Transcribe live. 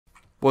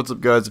What's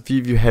up, guys? A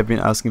few of you have been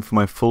asking for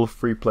my full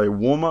free play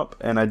warm-up,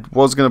 and I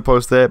was going to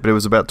post that, but it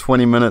was about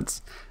 20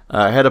 minutes.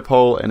 I had a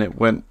poll and it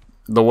went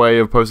the way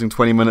of posting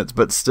 20 minutes,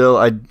 but still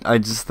I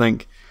just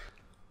think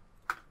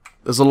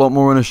there's a lot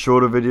more in a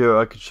shorter video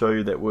I could show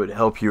you that would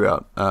help you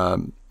out,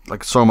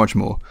 like so much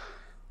more.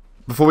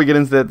 Before we get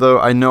into that though,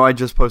 I know I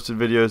just posted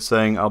videos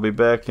saying I'll be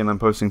back and I'm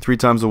posting 3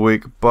 times a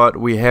week, but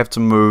we have to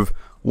move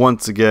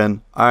once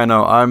again. I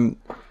know,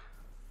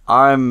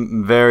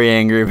 I'm very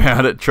angry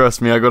about it,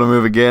 trust me. I gotta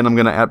move again. I'm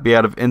gonna be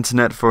out of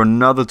internet for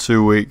another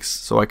 2 weeks,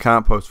 so I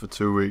can't post for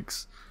 2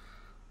 weeks.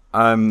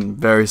 I'm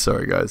very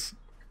sorry, guys.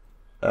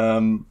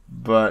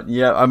 But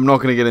yeah, I'm not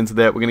gonna get into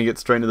that. We're gonna get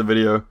straight into the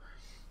video.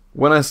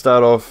 When I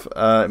start off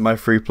my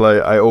free play,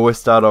 I always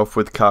start off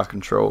with car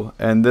control,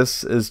 and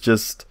this is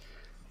just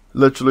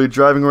literally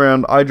driving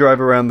around. I drive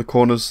around the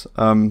corners.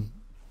 This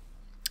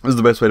is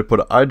the best way to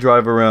put it. I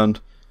drive around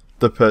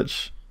the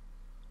pitch,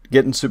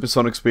 getting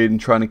supersonic speed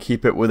and trying to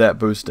keep it without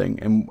boosting.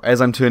 And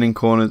as I'm turning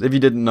corners, if you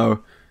didn't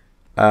know,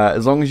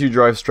 as long as you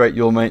drive straight,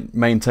 you'll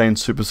maintain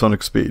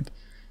supersonic speed.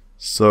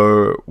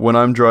 So when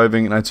I'm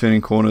driving and I'm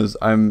turning corners,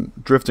 I'm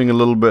drifting a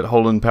little bit,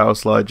 holding power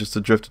slide just to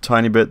drift a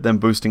tiny bit, then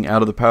boosting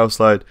out of the power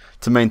slide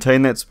to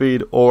maintain that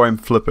speed, or I'm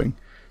flipping.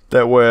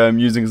 That way I'm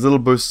using as little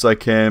boost as I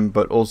can,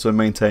 but also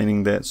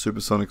maintaining that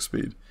supersonic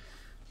speed.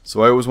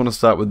 So I always want to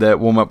start with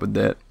that, warm up with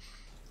that.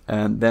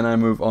 And then I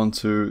move on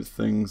to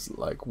things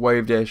like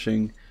wave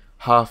dashing,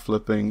 half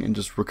flipping, and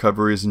just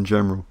recoveries in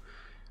general.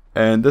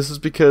 And this is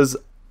because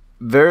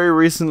very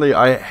recently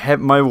I have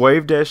my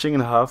wave dashing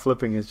and half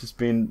flipping has just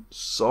been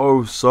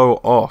so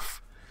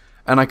off,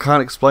 and I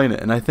can't explain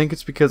it. And I think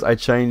it's because I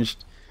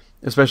changed,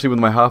 especially with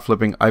my half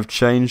flipping, I've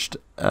changed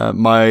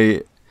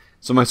my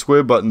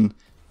square button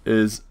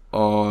is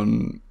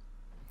on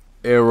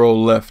air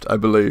roll left, I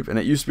believe, and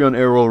it used to be on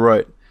air roll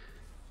right,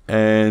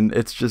 and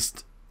it's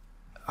just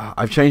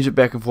I've changed it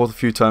back and forth a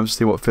few times to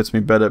see what fits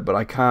me better, but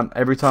I can't.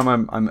 Every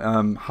time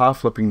I'm half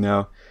flipping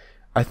now,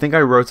 I think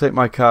I rotate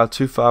my car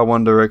too far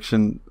one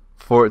direction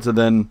for it to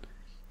then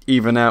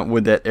even out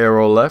with that air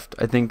roll left.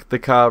 I think the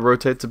car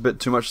rotates a bit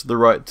too much to the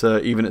right to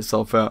even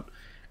itself out,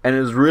 and it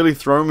has really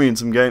thrown me in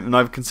some games, and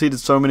I've conceded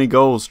so many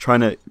goals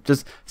trying to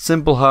just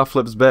simple half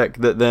flips back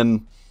that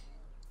then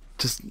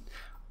just,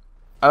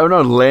 I don't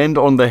know, land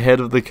on the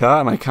head of the car,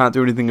 and I can't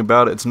do anything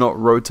about it. It's not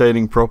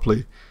rotating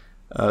properly.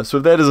 So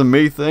if that is a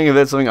me thing, if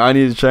that's something I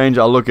need to change,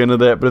 I'll look into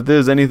that. But if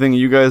there's anything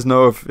you guys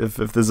know, if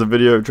there's a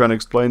video trying to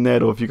explain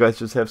that, or if you guys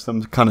just have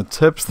some kind of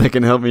tips that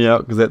can help me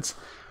out, because that's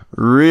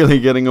really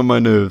getting on my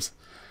nerves.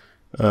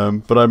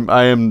 But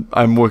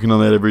I'm working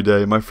on that every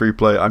day. My free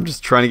play, I'm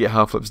just trying to get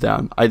half flips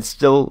down. I'll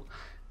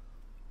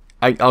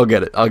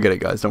get it,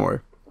 guys. Don't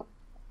worry.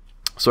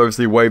 So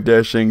obviously wave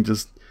dashing,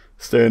 just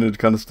standard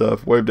kind of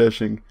stuff. Wave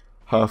dashing,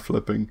 half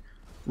flipping.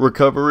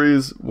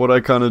 Recoveries, what I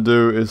kind of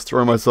do is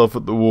throw myself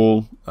at the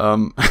wall.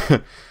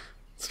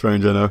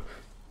 Strange, I know.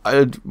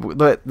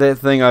 That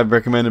thing I've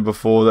recommended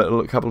before that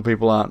a couple of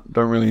people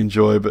don't really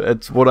enjoy, but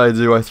it's what I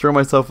do. I throw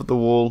myself at the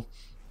wall,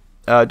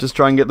 just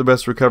try and get the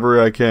best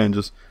recovery I can.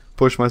 Just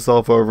push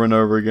myself over and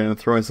over again and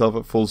throw myself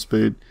at full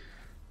speed,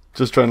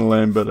 just trying to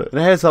land better.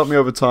 And it has helped me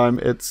over time.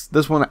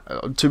 This one,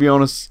 to be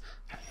honest,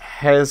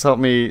 has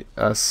helped me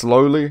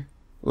slowly.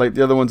 Like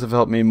the other ones have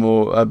helped me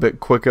a bit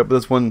quicker, but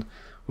this one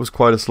was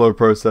quite a slow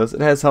process. It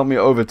has helped me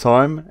over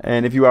time,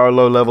 and if you are a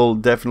low level,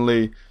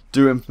 definitely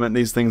do implement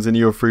these things into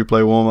your free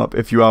play warm up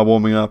if you are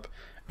warming up,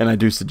 and I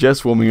do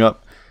suggest warming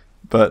up.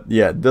 But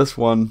yeah, this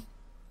one,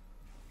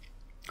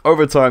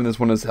 over time, this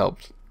one has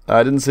helped.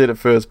 I didn't see it at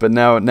first, but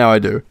now I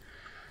do.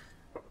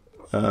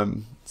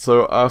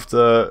 So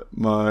after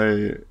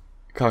my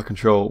car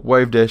control,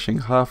 wave dashing,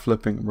 half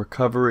flipping,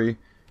 recovery,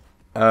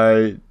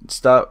 I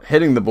start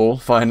hitting the ball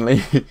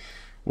finally.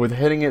 With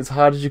hitting it as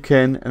hard as you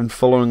can and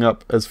following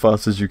up as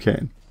fast as you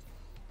can.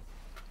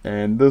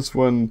 And this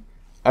one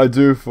I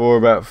do for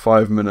about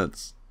 5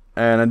 minutes.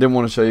 And I didn't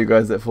want to show you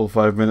guys that full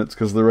 5 minutes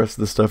because the rest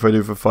of the stuff I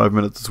do for 5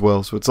 minutes as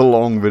well. So it's a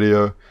long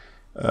video.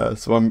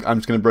 So I'm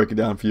just going to break it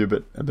down for you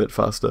a bit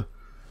faster.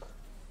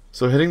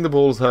 So hitting the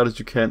ball as hard as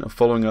you can and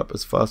following up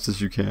as fast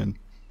as you can.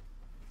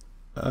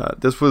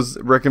 This was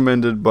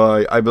recommended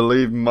by, I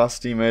believe,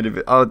 Musty made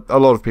a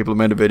lot of people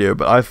made a video,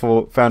 but I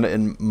found it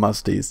in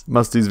Musty's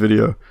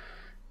video.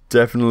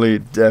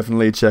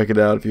 Definitely check it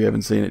out if you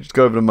haven't seen it. Just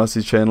go over to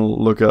Musty's channel,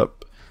 look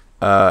up.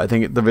 I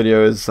think the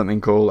video is something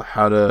called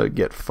 "How to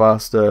Get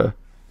Faster,"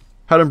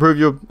 how to improve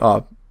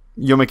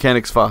your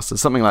mechanics faster,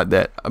 something like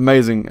that.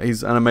 Amazing.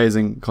 He's an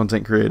amazing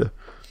content creator.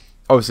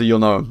 Obviously, you'll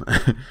know him.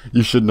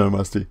 You should know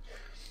Musty.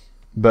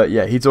 But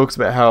yeah, he talks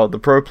about how the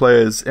pro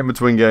players in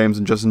between games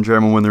and just in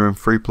general when they're in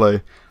free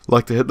play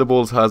like to hit the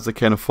ball as hard as they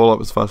can and follow up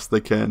as fast as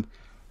they can.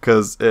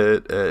 Because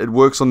it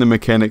works on the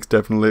mechanics,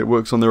 definitely. It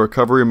works on the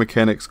recovery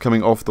mechanics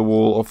coming off the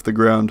wall, off the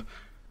ground.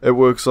 It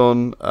works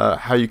on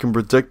how you can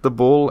predict the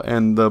ball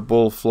and the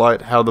ball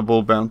flight, how the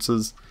ball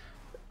bounces.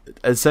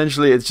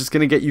 Essentially, it's just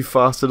going to get you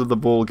faster to the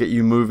ball, get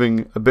you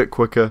moving a bit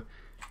quicker,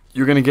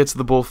 you're going to get to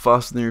the ball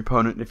faster than your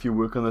opponent if you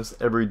work on this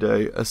every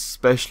day,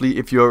 especially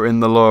if you're in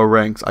the lower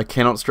ranks. I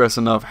cannot stress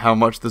enough how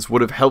much this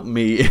would have helped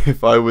me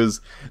if I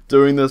was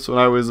doing this when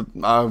I was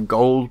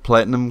gold,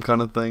 platinum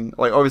kind of thing.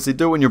 Like, obviously,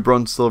 do it when you're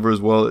bronze, silver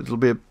as well. It'll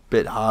be a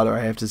bit harder,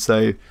 I have to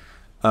say.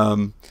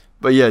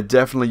 But yeah,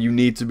 definitely you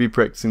need to be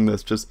practicing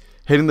this. Just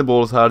hitting the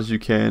ball as hard as you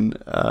can,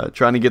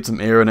 trying to get some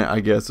air in it, I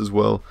guess, as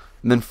well.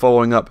 And then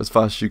following up as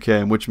fast as you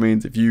can, which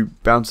means if you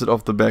bounce it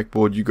off the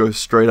backboard, you go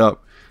straight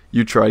up.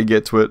 You try to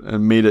get to it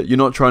and meet it. You're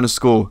not trying to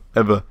score,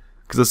 ever.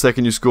 Because the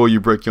second you score, you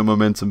break your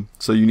momentum.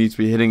 So you need to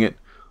be hitting it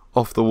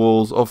off the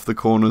walls, off the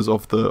corners,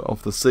 off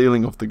the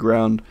ceiling, off the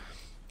ground.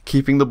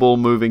 Keeping the ball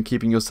moving,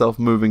 keeping yourself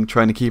moving,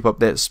 trying to keep up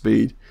that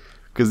speed.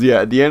 Because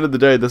yeah, at the end of the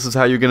day, this is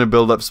how you're going to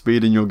build up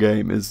speed in your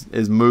game.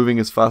 Is moving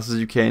as fast as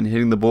you can,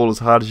 hitting the ball as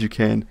hard as you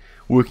can,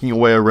 working your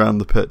way around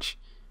the pitch.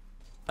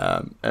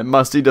 And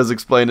Musty does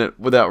explain it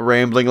without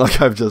rambling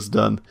like I've just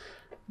done.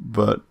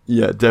 But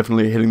yeah,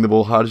 definitely hitting the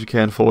ball hard as you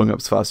can, following up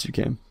as fast as you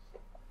can.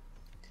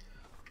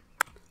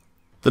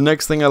 The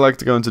next thing I like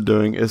to go into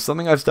doing is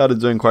something I've started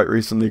doing quite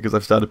recently because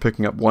I've started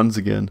picking up ones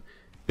again,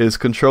 is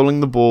controlling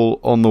the ball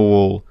on the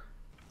wall.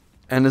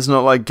 And it's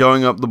not like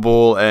going up the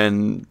ball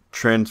and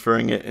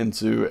transferring it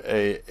into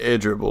a air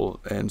dribble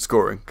and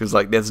scoring, because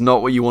like that's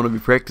not what you want to be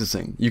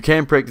practicing. You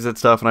can practice that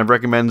stuff, and I've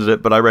recommended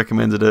it, but I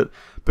recommended it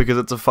because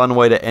it's a fun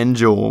way to end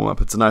your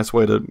warm-up. It's a nice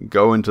way to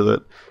go into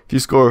it. If you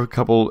score a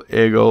couple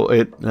air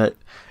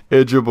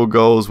dribble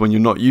goals when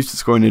you're not used to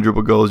scoring air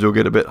dribble goals, you'll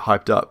get a bit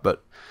hyped up.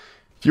 But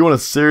if you want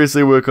to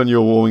seriously work on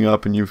your warming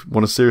up and you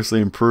want to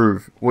seriously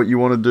improve, what you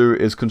want to do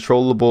is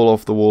control the ball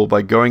off the wall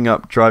by going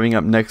up, driving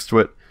up next to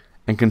it,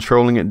 and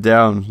controlling it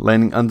down,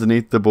 landing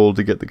underneath the ball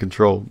to get the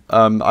control.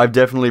 I've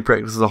definitely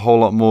practiced a whole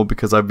lot more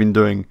because I've been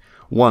doing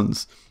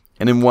ones.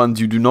 And in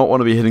ones, you do not want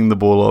to be hitting the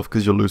ball off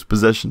because you'll lose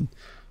possession.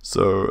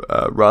 So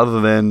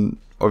rather than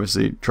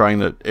obviously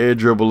trying to air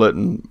dribble it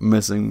and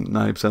missing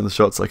 90% of the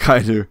shots like I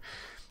do,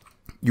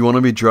 you want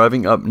to be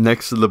driving up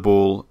next to the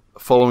ball,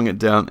 following it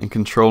down and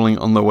controlling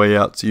on the way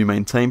out. So you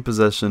maintain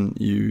possession,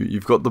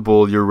 you've got the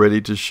ball, you're ready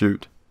to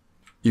shoot.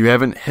 You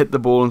haven't hit the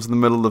ball into the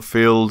middle of the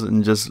field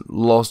and just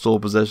lost all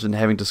possession,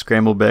 having to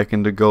scramble back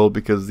into goal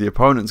because the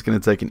opponent's going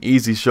to take an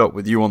easy shot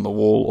with you on the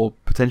wall, or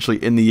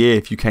potentially in the air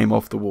if you came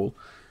off the wall.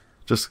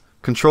 Just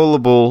control the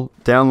ball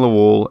down the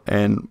wall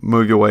and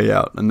move your way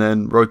out, and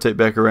then rotate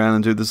back around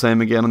and do the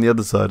same again on the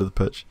other side of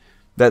the pitch.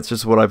 That's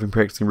just what I've been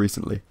practicing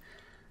recently.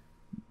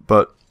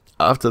 But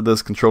after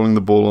this controlling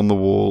the ball on the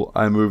wall,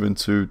 I move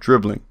into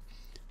dribbling.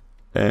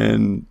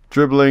 And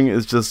dribbling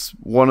is just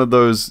one of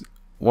those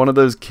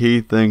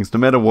key things. No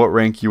matter what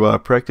rank you are,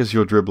 practice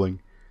your dribbling.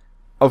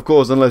 Of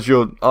course, unless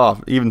you're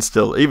even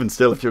still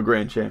if you're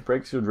grand champ,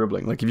 practice your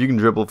dribbling. Like if you can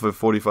dribble for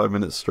 45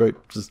 minutes straight,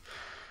 just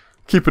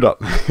keep it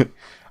up.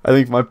 I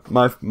think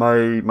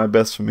my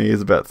best for me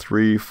is about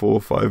 3, 4,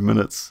 5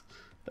 minutes.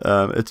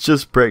 It's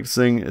just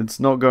practicing. It's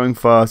not going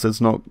fast, it's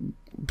not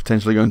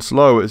potentially going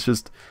slow, it's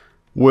just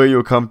where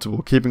you're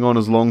comfortable, keeping on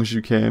as long as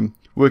you can,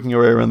 working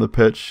your way around the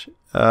pitch.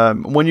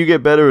 When you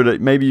get better at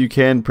it, maybe you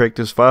can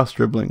practice fast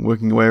dribbling,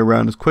 working your way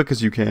around as quick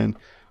as you can,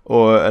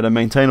 or at a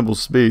maintainable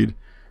speed,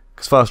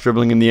 because fast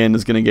dribbling in the end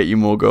is going to get you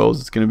more goals.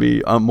 It's going to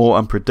be more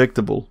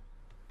unpredictable.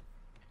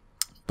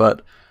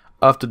 But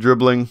after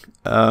dribbling,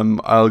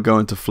 I'll go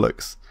into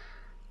flicks.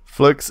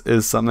 Flicks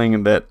is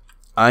something that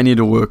I need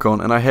to work on,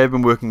 and I have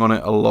been working on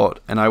it a lot,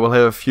 and I will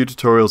have a few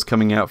tutorials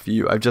coming out for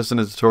you. I've just done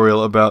a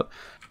tutorial about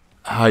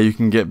how you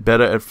can get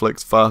better at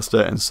flicks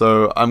faster, and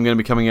so I'm going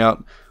to be coming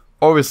out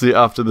obviously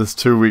after this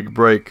 2-week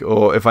break,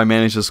 or if I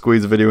manage to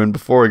squeeze a video in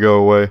before I go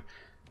away,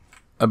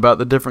 about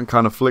the different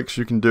kind of flicks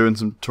you can do and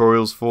some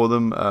tutorials for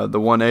them. The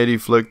 180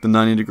 flick, the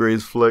 90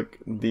 degrees flick,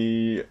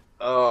 the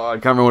I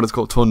can't remember what it's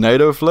called,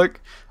 tornado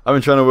flick. I've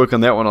been trying to work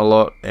on that one a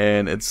lot,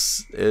 and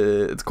it's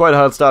quite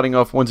hard starting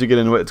off. Once you get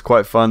into it, it's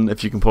quite fun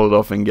if you can pull it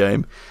off in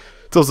game.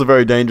 It's also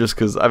very dangerous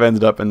because I've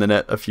ended up in the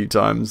net a few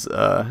times,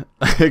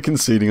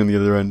 conceding on the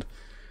other end.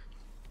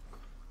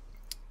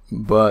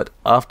 But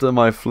after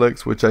my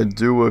flicks, which I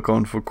do work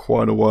on for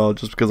quite a while,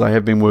 just because I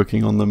have been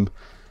working on them,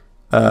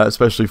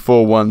 especially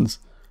for ones,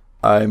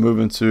 I move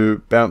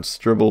into bounce,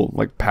 dribble,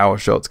 like power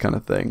shots kind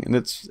of thing. And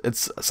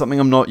it's something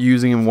I'm not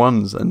using in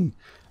ones, and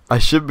I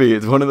should be.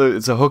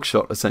 It's a hook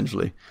shot,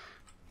 essentially.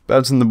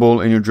 Bouncing the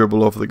ball in your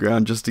dribble off the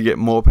ground just to get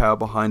more power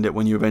behind it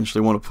when you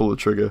eventually want to pull the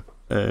trigger.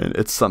 And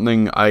it's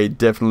something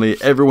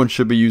everyone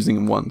should be using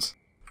in ones.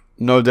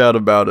 No doubt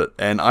about it,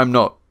 and I'm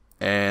not.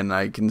 And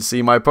I can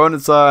see my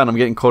opponents are, and I'm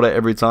getting caught out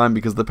every time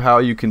because the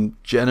power you can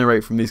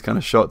generate from these kind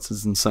of shots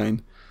is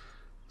insane.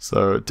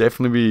 So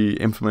definitely be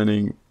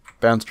implementing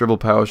bounce, dribble,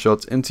 power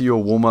shots into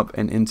your warm-up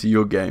and into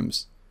your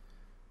games.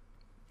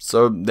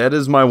 So that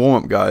is my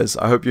warm-up, guys.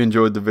 I hope you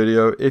enjoyed the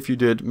video. If you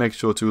did, make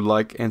sure to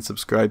like and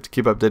subscribe to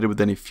keep updated with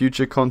any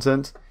future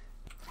content.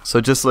 So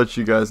just to let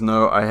you guys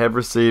know, I have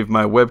received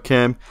my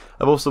webcam.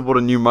 I've also bought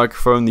a new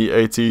microphone, the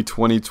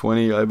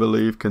AT2020, I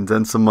believe,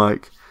 condenser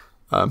mic.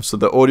 So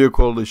the audio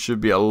quality should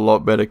be a lot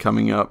better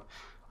coming up.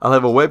 I'll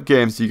have a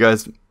webcam so you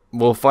guys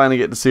will finally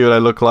get to see what I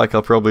look like.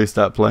 I'll probably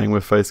start playing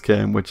with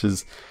Facecam, which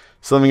is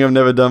something I've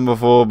never done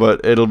before,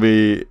 but it'll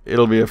be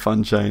a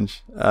fun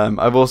change.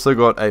 I've also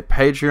got a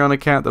Patreon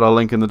account that I'll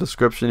link in the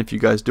description if you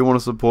guys do want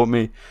to support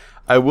me.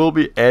 I will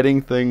be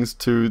adding things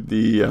to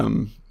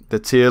the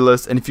tier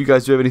list, and if you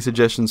guys do have any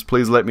suggestions,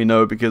 please let me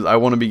know, because I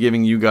want to be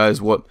giving you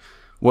guys what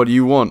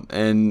you want.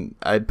 And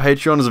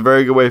Patreon is a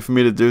very good way for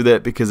me to do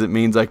that, because it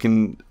means I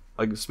can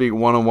speak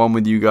one-on-one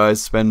with you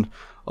guys, spend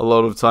a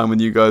lot of time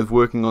with you guys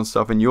working on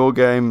stuff in your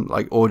game,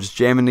 or just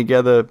jamming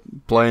together,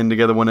 playing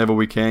together whenever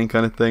we can,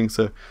 kind of thing.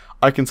 So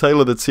I can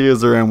tailor the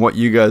tiers around what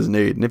you guys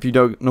need. And if you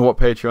don't know what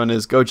Patreon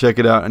is, go check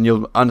it out and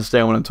you'll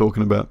understand what I'm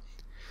talking about.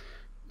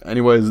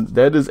 Anyways,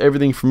 that is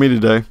everything from me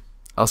today.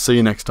 I'll see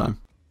you next time.